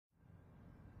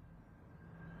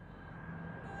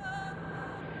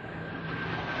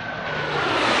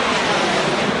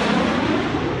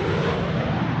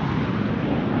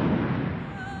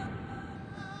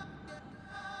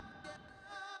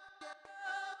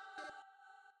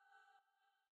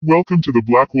Welcome to the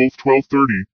Black Wolf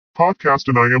 1230 podcast,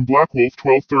 and I am Black Wolf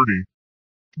 1230.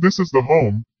 This is the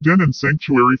home, den and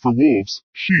sanctuary for wolves,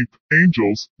 sheep,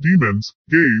 angels, demons,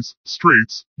 gays,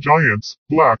 straights, giants,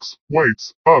 blacks,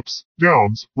 whites, ups,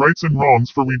 downs, rights and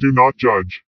wrongs, for we do not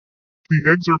judge. The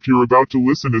excerpt you're about to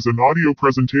listen is an audio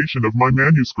presentation of my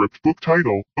manuscript book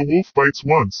title, A Wolf Bites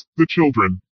Once, The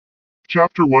Children.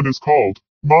 Chapter 1 is called,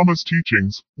 Mama's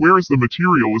Teachings, whereas the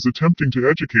material is attempting to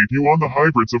educate you on the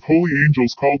hybrids of holy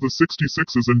angels called the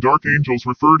 66s and dark angels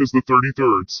referred as the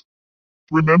 33rds.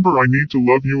 Remember, I need to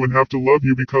love you and have to love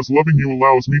you because loving you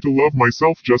allows me to love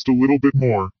myself just a little bit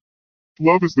more.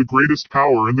 Love is the greatest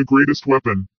power and the greatest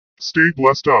weapon. Stay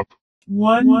blessed up.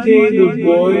 One day the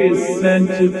boy is sent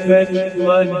to fetch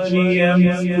Blood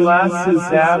GM's glasses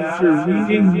after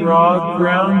eating raw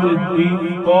grounded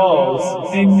beef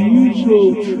balls, an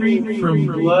usual treat from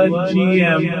Blood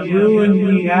GM.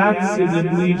 Ruin, he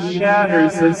accidentally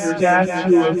shatters a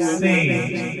statue of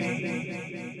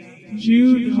Saint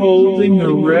Jude holding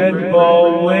a red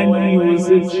ball when he was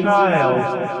a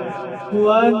child.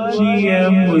 Blood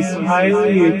GM was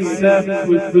highly upset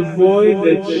with the boy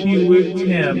that she whipped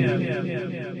him.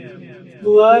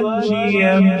 Blood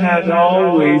GM had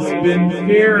always been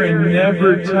fair and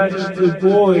never touched the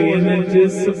boy in a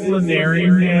disciplinary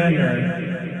manner.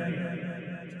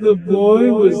 The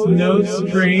boy was no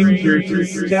stranger to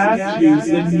statues,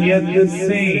 and yet the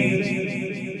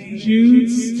Saint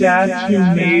Jude's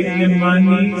statue made him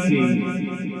uneasy.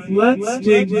 Let's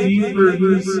dig deeper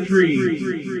history.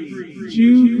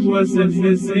 Jude wasn't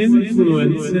his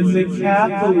influence in the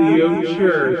Catholic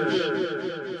Church.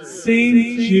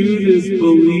 Saint Jude is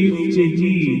believed to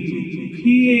heed,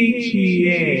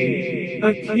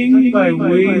 a king by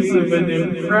ways of an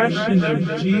impression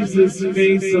of Jesus'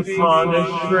 face upon a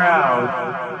shroud.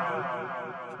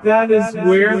 That is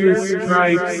where the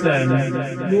stripes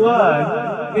and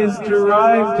blood is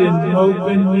derived in hope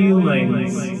and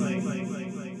healings.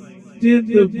 Did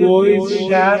the boy's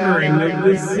shattering of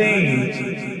the Saint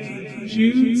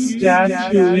Jude's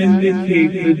statue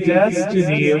indicate the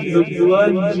destiny of the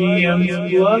Blood GM's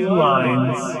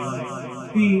bloodlines?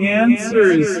 The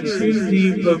answer is too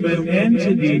deep of an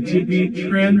entity to be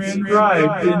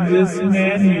transcribed in this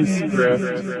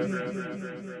manuscript.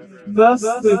 Thus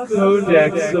the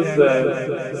codex of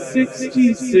the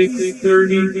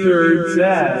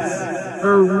 6633s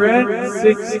are red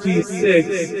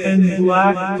 66 and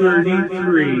black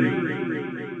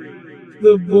 33.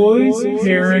 The boy's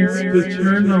parents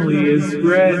paternally is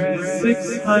red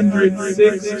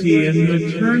 660 and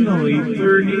maternally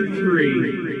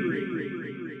 33.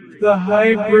 The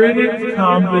hybridic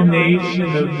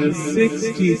combination of the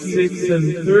 66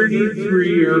 and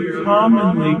 33 are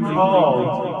commonly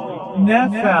called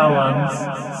Nephilims,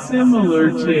 similar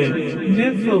to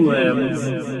Nephilims,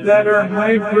 that are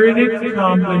hybridic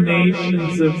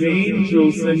combinations of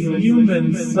angels and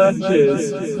humans such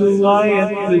as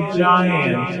Goliath the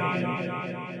giant.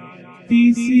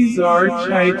 These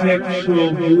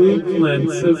architectural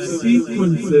blueprints of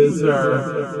sequences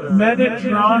are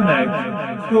Metatronic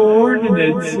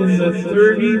coordinates in the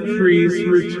 33's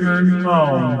return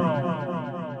home.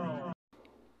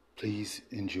 Please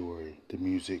enjoy the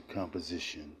music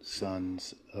composition,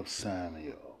 Sons of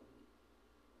Samuel.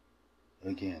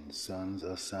 Again, Sons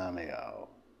of Samuel,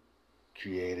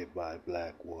 created by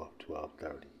Black Wolf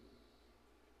 1230.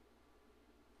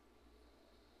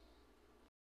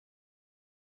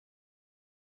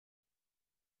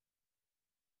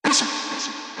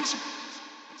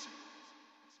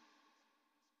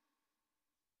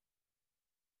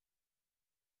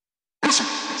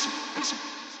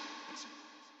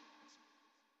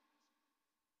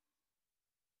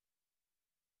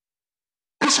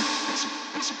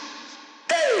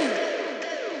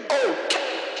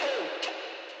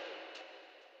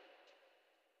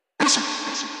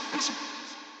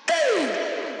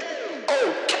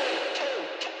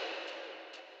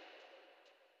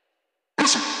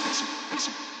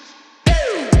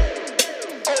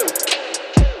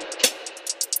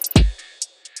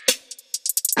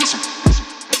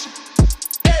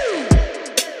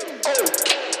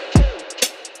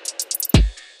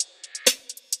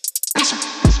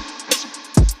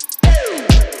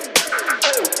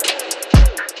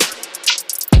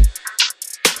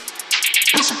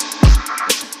 Listen.